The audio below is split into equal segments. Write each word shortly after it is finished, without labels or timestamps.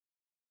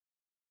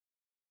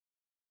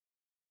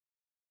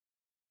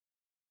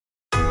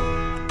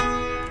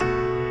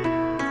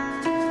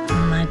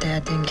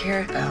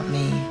care about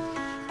me.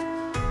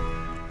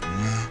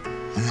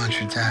 I'm not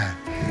your dad.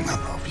 I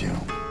love you.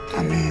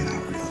 I mean, I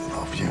really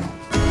love you.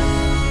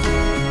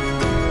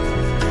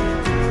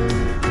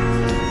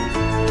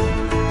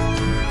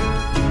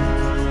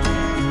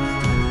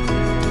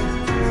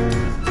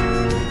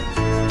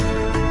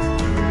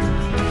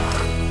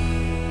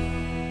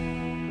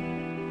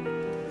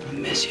 I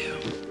miss you.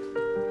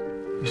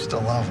 You still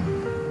love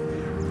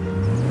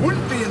him.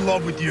 Wouldn't be in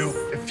love with you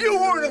if you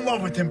weren't in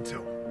love with him too.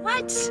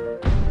 What?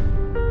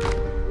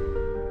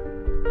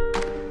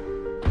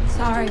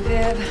 Sorry,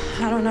 Viv.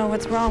 I don't know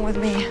what's wrong with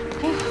me.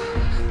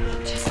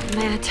 Just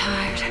mad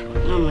tired.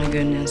 Oh, my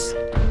goodness.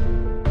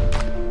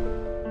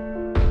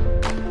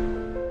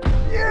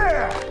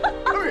 Yeah!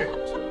 Come here.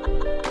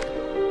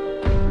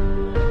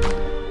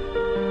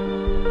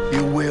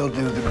 You will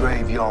do the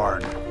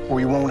graveyard, or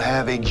you won't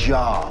have a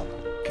job.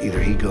 Either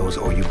he goes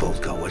or you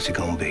both go. What's it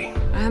gonna be?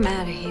 I'm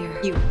out of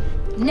here. You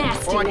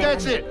nasty All right, man.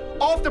 that's it.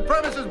 Off the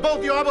premises, both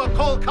of you. I'm gonna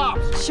call the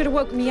cops. Should have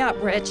woke me up,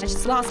 Rich. I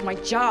just lost my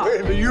job.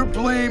 Hey, but you're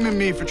blaming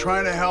me for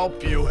trying to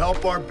help you,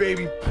 help our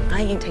baby.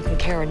 I ain't taking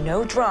care of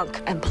no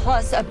drunk, and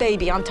plus a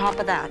baby on top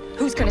of that.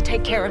 Who's gonna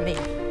take care of me?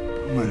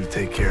 I'm gonna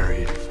take care of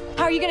you.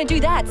 How are you gonna do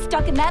that,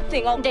 stuck in that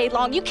thing all day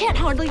long? You can't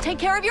hardly take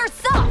care of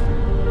yourself.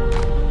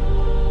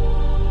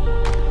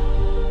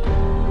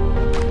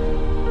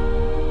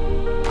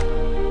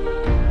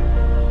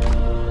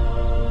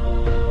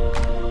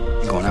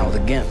 Going out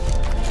with a gimp.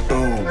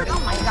 Boom.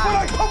 Oh my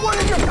God.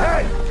 What in your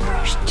head?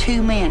 There's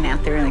two men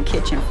out there in the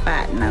kitchen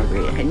fighting over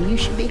it, and you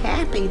should be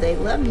happy they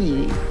love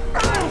you.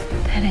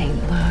 That ain't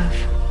love.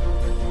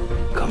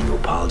 Come to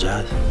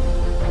apologize.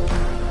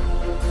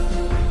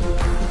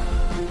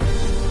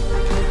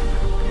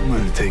 I'm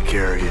gonna take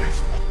care of you.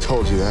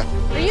 Told you that.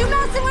 Are you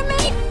messing with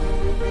me?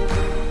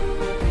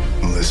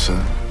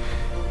 Melissa,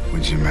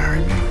 would you marry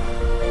me?